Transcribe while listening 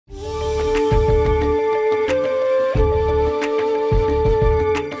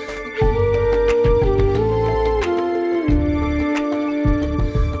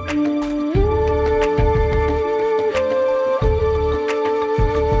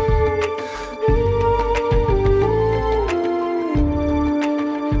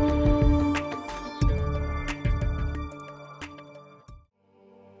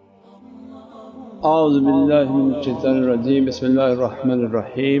A'udhu billahi minash shaitanir rajeem. Bismillahir Rahmanir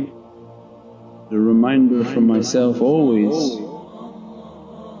Raheem. A reminder for myself always,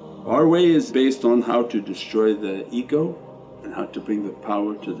 our way is based on how to destroy the ego and how to bring the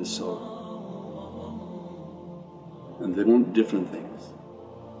power to the soul, and they want different things.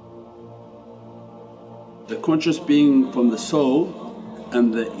 The conscious being from the soul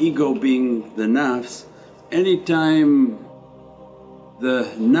and the ego being the nafs, anytime the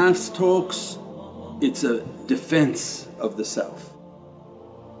nafs talks, it's a defense of the self.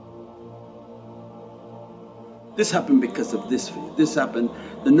 This happened because of this, this happened.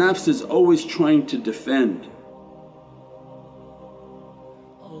 The nafs is always trying to defend,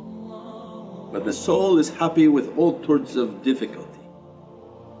 but the soul is happy with all sorts of difficulty.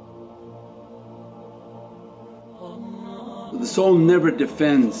 The soul never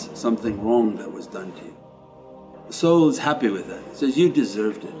defends something wrong that was done to you. The soul is happy with that, it says, you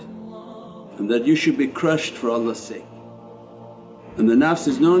deserved it and that you should be crushed for Allah's sake. And the nafs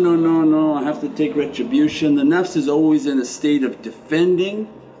says, no, no, no, no, I have to take retribution. The nafs is always in a state of defending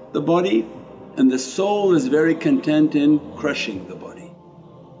the body, and the soul is very content in crushing the body.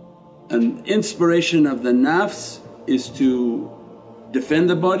 And inspiration of the nafs is to defend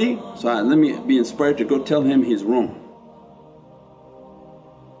the body, so let me be inspired to go tell him he's wrong.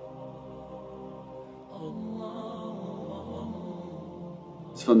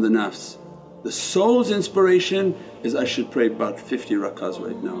 It's from the nafs. The soul's inspiration is, I should pray about 50 rakahs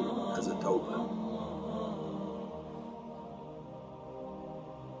right now as a tawbah,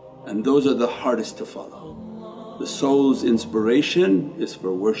 and those are the hardest to follow. The soul's inspiration is for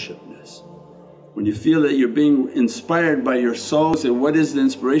worshipness. When you feel that you're being inspired by your soul, say, what is the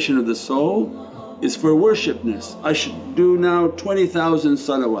inspiration of the soul? Is for worshipness. I should do now 20,000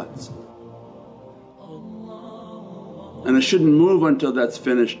 salawats and I shouldn't move until that's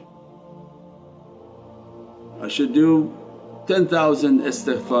finished. I should do 10,000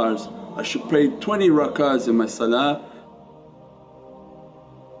 istighfars, I should pray 20 rakahs in my salah.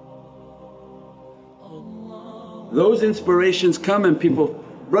 Those inspirations come and people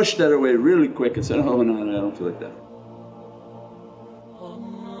brush that away really quick and say, oh no, I don't feel like that.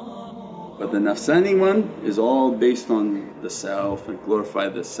 But the nafsani one is all based on the self and glorify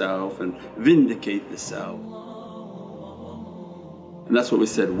the self and vindicate the self. And that's what we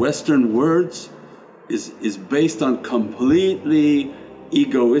said, Western words is based on completely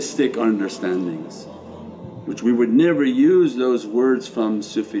egoistic understandings, which we would never use those words from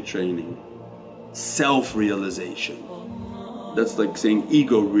Sufi training. Self-realization, that's like saying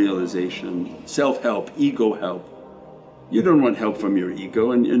ego realization, self-help, ego help. You don't want help from your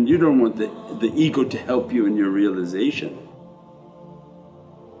ego and you don't want the ego to help you in your realization.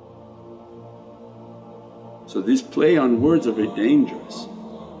 So these play on words are very dangerous.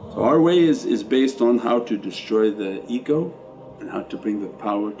 So our way is based on how to destroy the ego and how to bring the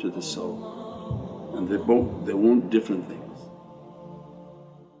power to the soul, and they want different things.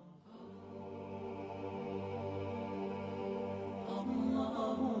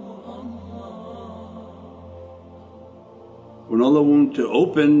 When Allah wants to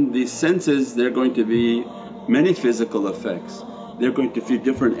open these senses, there are going to be many physical effects. They're going to feel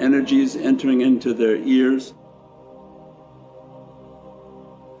different energies entering into their ears.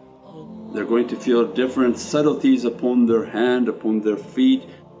 They're going to feel different subtleties upon their hand, upon their feet.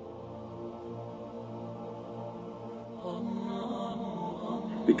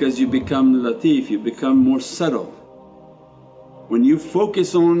 Because you become latif, you become more subtle. When you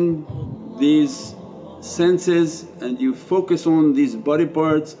focus on these senses and you focus on these body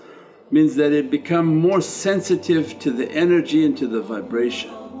parts, means that it become more sensitive to the energy and to the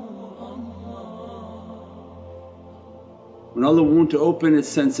vibration. When Allah wants to open its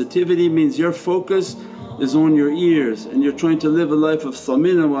sensitivity, means your focus is on your ears and you're trying to live a life of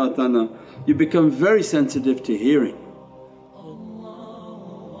samina wa atana, you become very sensitive to hearing.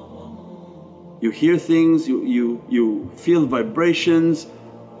 You hear things, you feel vibrations,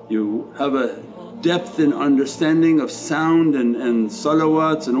 you have a depth in understanding of sound and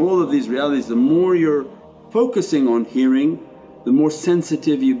salawats and all of these realities. The more you're focusing on hearing, the more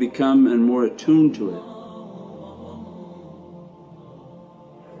sensitive you become and more attuned to it.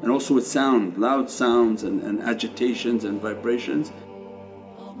 And also with sound, loud sounds and agitations and vibrations,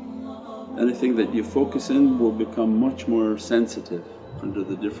 anything that you focus in will become much more sensitive under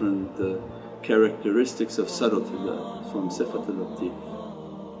the different characteristics of subtlety from sifatul latif.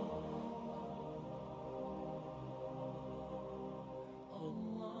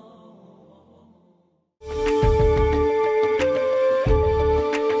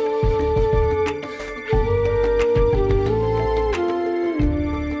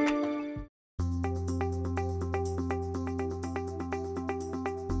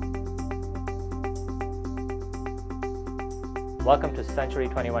 Welcome to Century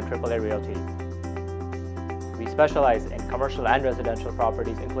 21 AAA Realty. We specialize in commercial and residential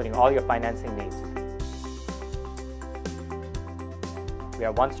properties, including all your financing needs. We are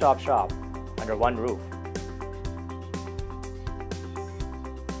a one-stop shop under one roof.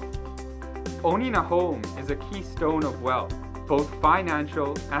 Owning a home is a keystone of wealth, both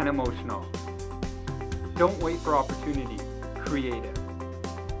financial and emotional. Don't wait for opportunity, create it.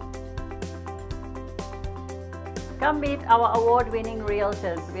 Come meet our award-winning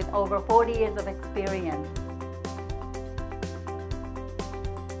realtors with over 40 years of experience.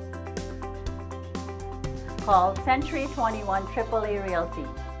 Call Century 21 AAA Realty.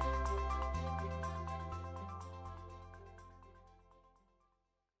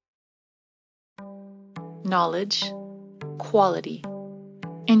 Knowledge, quality,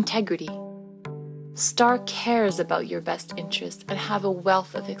 integrity. Star cares about your best interests and have a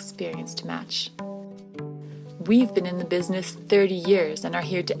wealth of experience to match. We've been in the business 30 years and are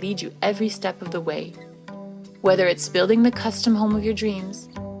here to lead you every step of the way. Whether it's building the custom home of your dreams,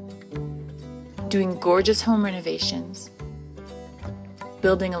 doing gorgeous home renovations,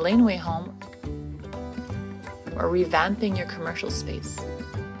 building a laneway home, or revamping your commercial space.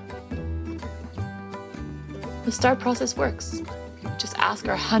 The STAR process works. Just ask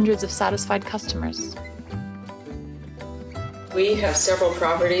our hundreds of satisfied customers. We have several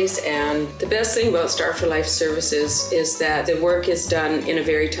properties, and the best thing about Star for Life Services is that the work is done in a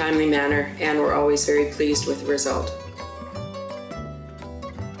very timely manner, and we're always very pleased with the result.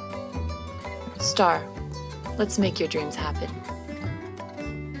 STAR, let's make your dreams happen.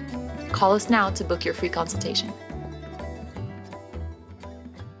 Call us now to book your free consultation.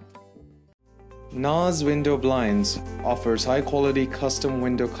 Nas Window Blinds offers high-quality custom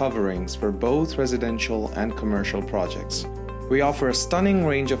window coverings for both residential and commercial projects. We offer a stunning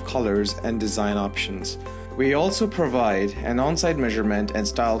range of colors and design options. We also provide an on-site measurement and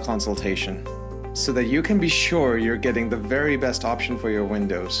style consultation so that you can be sure you're getting the very best option for your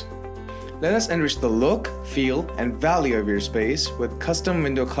windows. Let us enrich the look, feel, and value of your space with custom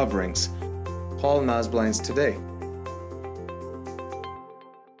window coverings. Call Nas Blinds today.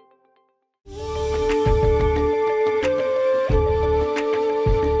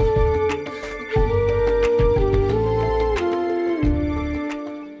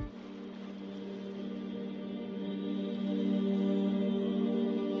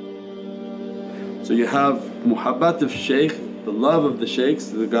 So you have muhabbat of Shaykh, the love of the Shaykhs,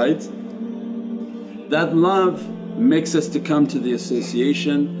 the guides. That love makes us to come to the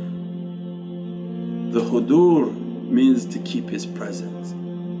association. The hudur means to keep his presence.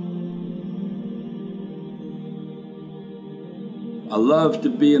 I love to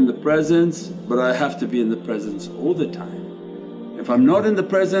be in the presence, but I have to be in the presence all the time. If I'm not in the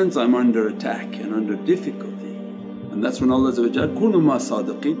presence, I'm under attack and under difficulty, and that's when Allah kunu ma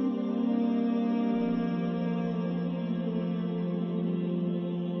sadiqeen.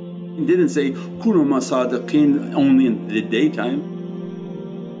 He didn't say, kunu ma sadiqeen only in the daytime,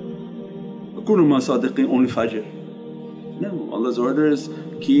 kunu ma sadiqeen only fajr. No, Allah's order is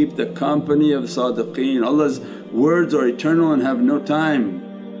keep the company of sadiqeen. Allah's words are eternal and have no time,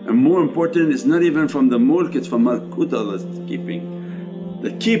 and more important, it's not even from the mulk, it's from malkut Allah's keeping.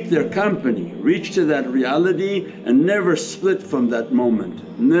 That keep their company, reach to that reality and never split from that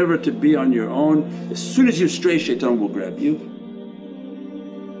moment, never to be on your own. As soon as you stray, shaitan will grab you.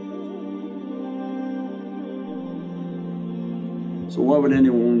 So why would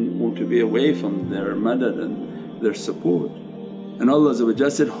anyone want to be away from their madad and their support? And Allah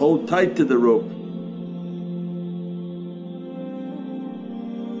said, hold tight to the rope.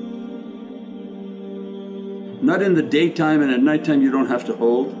 Not in the daytime and at night time you don't have to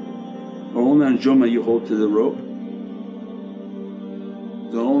hold, or only on Jummah you hold to the rope.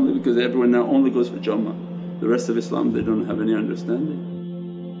 So only because everyone now only goes for Jummah, the rest of Islam they don't have any understanding.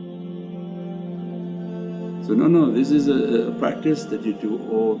 So no, this is a practice that you do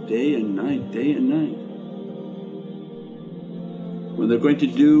all day and night, day and night. When they're going to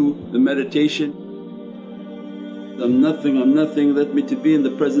do the meditation, I'm nothing, let me to be in the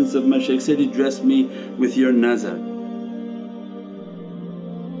presence of my Shaykh. Said He dress me with your nazar,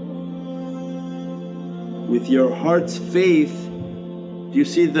 with your heart's faith. Do you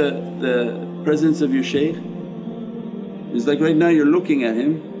see the presence of your Shaykh? It's like right now you're looking at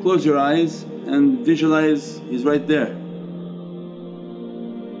him, close your eyes and visualize he's right there.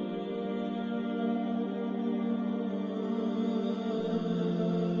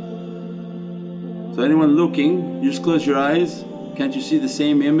 So anyone looking, you just close your eyes, can't you see the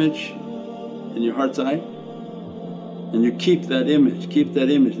same image in your heart's eye? And you keep that image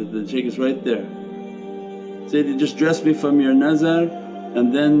that the Shaykh is right there. Sayyidi, just dress me from your nazar,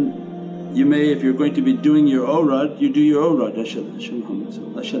 and then you may, if you're going to be doing your awrad, you do your awrad. Ashhadu anna Muhammadan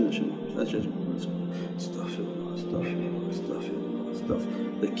Rasulullah, ashhadu anna Muhammadan Rasulullah, astaghfirullah, astaghfirullah, astaghfirullah,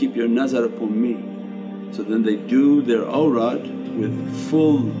 astaghfirullah. They keep your nazar upon me. So then they do their awrad with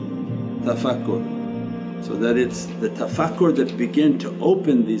full tafakkur, so that it's the tafakkur that begin to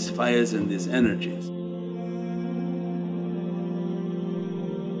open these fires and these energies.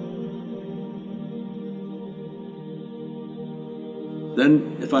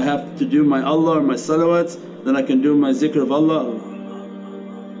 Then if I have to do my Allah or my salawats, then I can do my zikr of Allah,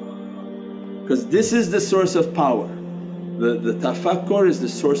 because this is the source of power. The tafakkur is the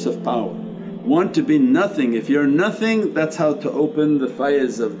source of power. Want to be nothing, if you're nothing, that's how to open the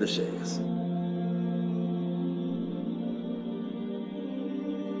fires of the shaykhs.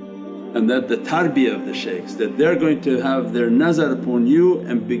 And that the tarbiyah of the shaykhs, that they're going to have their nazar upon you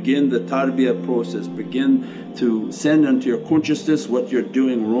and begin the tarbiyah process, begin to send unto your consciousness what you're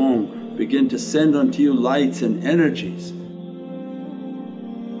doing wrong, begin to send unto you lights and energies.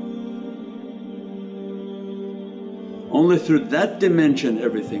 Only through that dimension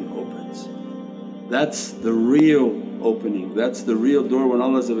everything opens. That's the real opening, that's the real door. When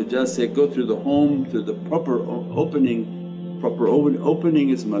Allah say, go through the home, through the proper opening. Proper opening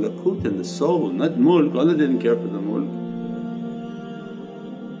is malakut in the soul, not mulk. Allah didn't care for the mulk.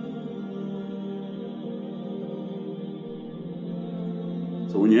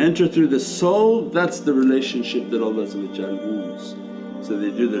 So when you enter through the soul, that's the relationship that Allah wants. So they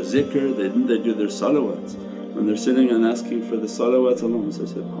do their zikr, they do their salawats. When they're sitting and asking for the salawats, Allahumma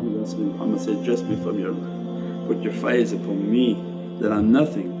salli ala Muhammad said, dress me from your light, put your faiz upon me that I'm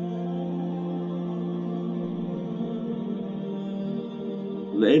nothing.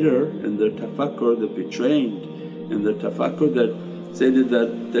 Later in their tafakkur they'll be trained in their tafakkur that say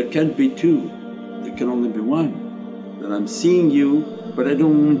that there can't be two, there can only be one. That I'm seeing you but I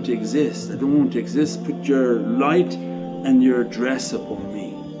don't want to exist, I don't want to exist, put your light and your dress upon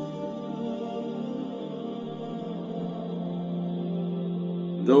me.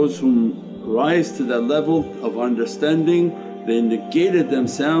 Those who rise to that level of understanding, they negated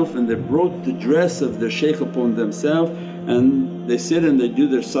themselves and they brought the dress of their shaykh upon themselves, and they sit and they do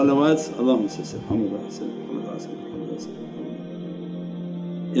their salawats, Allahumma salli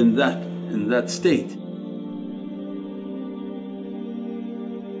in that state.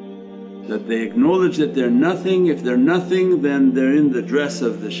 That they acknowledge that they're nothing. If they're nothing, then they're in the dress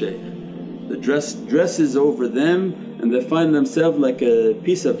of the shaykh. The dress is over them and they find themselves like a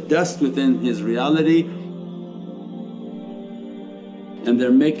piece of dust within his reality, and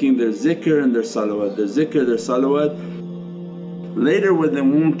they're making their zikr and their salawat, their zikr, their salawat. Later when they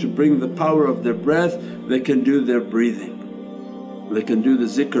want to bring the power of their breath, they can do their breathing. They can do the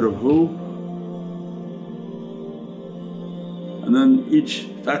zikr of who? And then each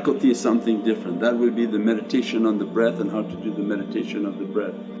faculty is something different. That will be the meditation on the breath and how to do the meditation of the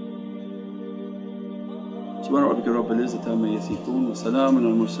breath. Subhana rabbika rabbil izzati amma yasifoon wa salaamun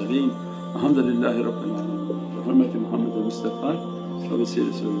al mursaleen walhamdulillahi rabbil alameen. Bi hurmati Muhammad al-Mustafa wa bi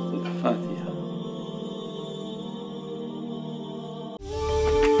siri Surat al-Fatiha.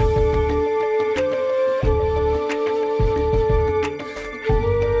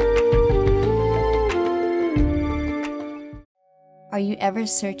 Are you ever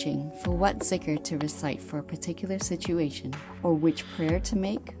searching for what zikr to recite for a particular situation, or which prayer to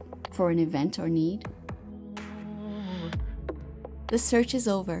make for an event or need? The search is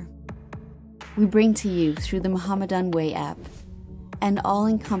over. We bring to you through the Muhammadan Way app an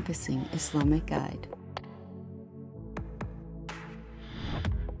all-encompassing Islamic guide.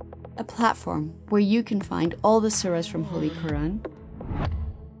 A platform where you can find all the surahs from Holy Quran,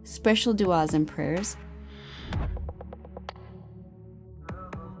 special du'as and prayers,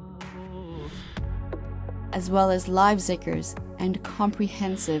 as well as live zikrs and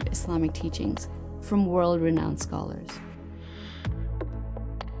comprehensive Islamic teachings from world-renowned scholars.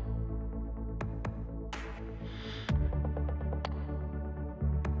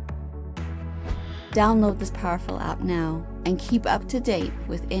 Download this powerful app now and keep up to date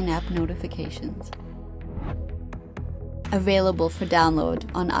with in-app notifications. Available for download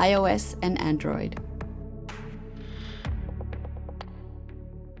on iOS and Android.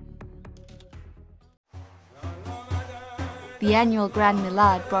 The annual Grand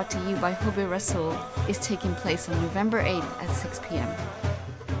Milad, brought to you by Hubbi Rasool, is taking place on November 8th at 6 p.m.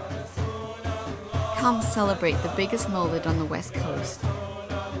 Come celebrate the biggest Mawlid on the West Coast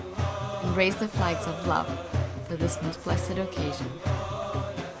and raise the flags of love for this most blessed occasion.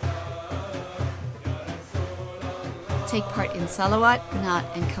 Take part in salawat, qanaat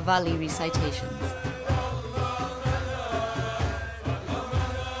and qawwali recitations.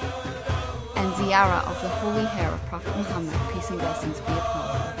 ziyarah of the holy hair of Prophet Muhammad, peace and blessings be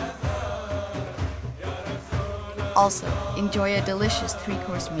upon him. Also, enjoy a delicious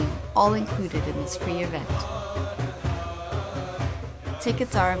 3-course meal, all included in this free event.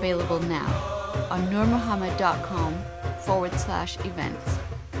 Tickets are available now on nurmuhammad.com/events.